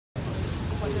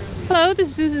Hello, this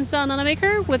is Susan Sun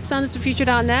Nanomaker with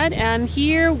scienceofthefuture.net. I'm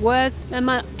here with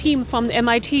a team from the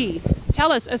MIT.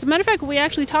 Tell us, as a matter of fact, we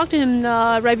actually talked to him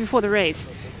right before the race,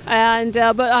 and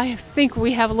but I think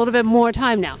we have a little bit more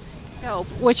time now. So,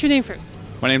 what's your name first?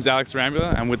 My name's Alex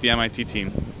Rambula. I'm with the MIT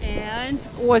team. And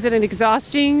was it an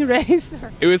exhausting race?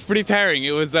 It was pretty tiring.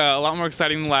 It was a lot more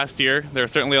exciting than last year. There were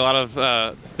certainly a lot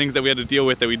of things that we had to deal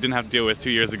with that we didn't have to deal with 2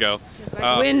 years ago. It's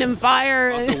like wind and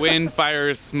fire. Lots of wind,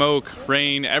 fire, smoke,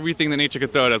 rain, everything that nature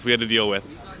could throw at us we had to deal with.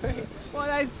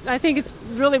 Well, I think it's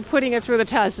really putting it through the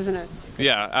test, isn't it?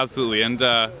 Yeah, absolutely. And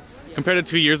compared to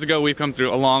 2 years ago, we've come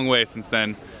through a long way since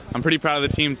then. I'm pretty proud of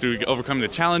the team through overcoming the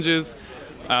challenges,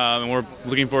 and we're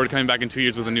looking forward to coming back in 2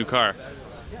 years with a new car.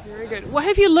 Very good. What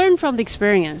have you learned from the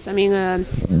experience? I mean,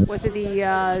 was it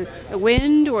the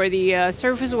wind or the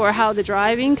surface or how the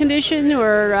driving condition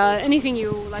or anything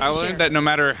you like to share? I learned that no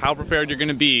matter how prepared you're going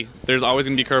to be, there's always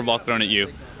going to be curveballs thrown at you.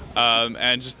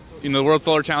 And just, the World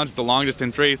Solar Challenge is a long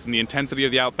distance race and the intensity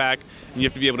of the outback, and you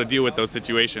have to be able to deal with those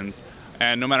situations.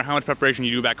 And no matter how much preparation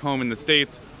you do back home in the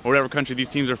States or whatever country these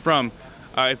teams are from,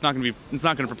 it's not going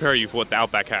to prepare you for what the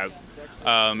outback has.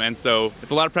 And so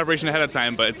it's a lot of preparation ahead of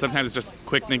time, but sometimes it's just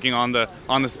quick thinking on the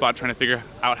spot, trying to figure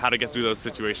out how to get through those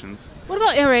situations. What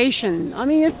about aeration? I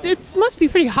mean, it must be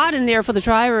pretty hot in there for the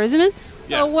driver, isn't it?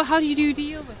 Yeah. Well, how do you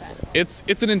deal with that?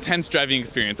 It's an intense driving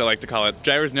experience, I like to call it.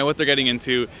 Drivers know what they're getting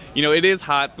into. It is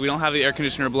hot. We don't have the air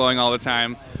conditioner blowing all the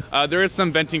time. There is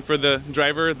some venting for the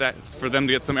driver for them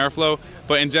to get some airflow,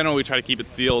 but in general we try to keep it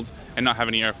sealed and not have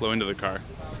any airflow into the car.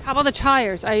 How about the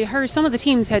tires? I heard some of the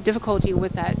teams had difficulty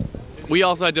with that. We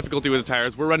also had difficulty with the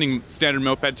tires. We're running standard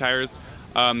moped tires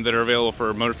that are available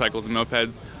for motorcycles and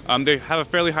mopeds. They have a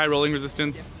fairly high rolling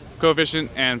resistance coefficient,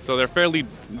 and so they're fairly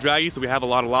draggy, so we have a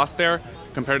lot of loss there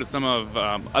compared to some of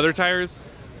other tires.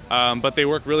 But they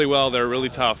work really well. They're really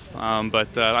tough.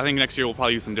 But I think next year we'll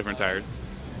probably use some different tires.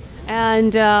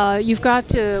 And you've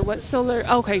got what solar?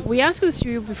 Okay, we asked this to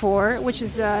you before, which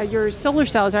is your solar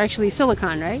cells are actually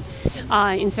silicon, right?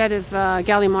 Instead of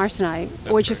gallium arsenide,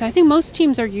 which is, I think most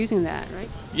teams are using that, right?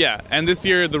 Yeah, and this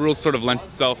year the rules sort of lent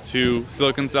itself to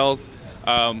silicon cells.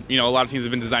 A lot of teams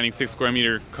have been designing 6 square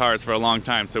meter cars for a long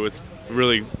time, so it's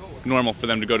really normal for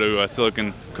them to go to a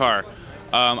silicon car.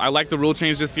 I like the rule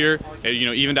change this year. It,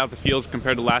 evened out the field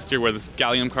compared to last year where the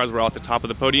gallium cars were all at the top of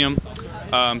the podium.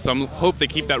 So I hope they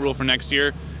keep that rule for next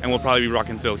year, and we'll probably be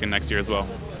rocking silicon next year as well.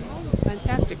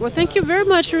 Fantastic. Well, thank you very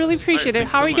much. I really appreciate it.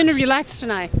 How are you going to relax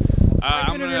tonight?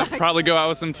 I'm going to probably go out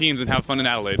with some teams and have fun in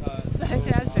Adelaide.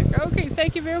 Fantastic. Okay,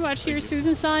 thank you very much. Here's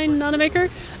Susan Sun Nanomaker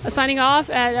signing off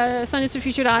at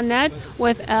scienceofthefuture.net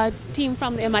with a team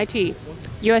from the MIT,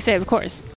 USA, of course.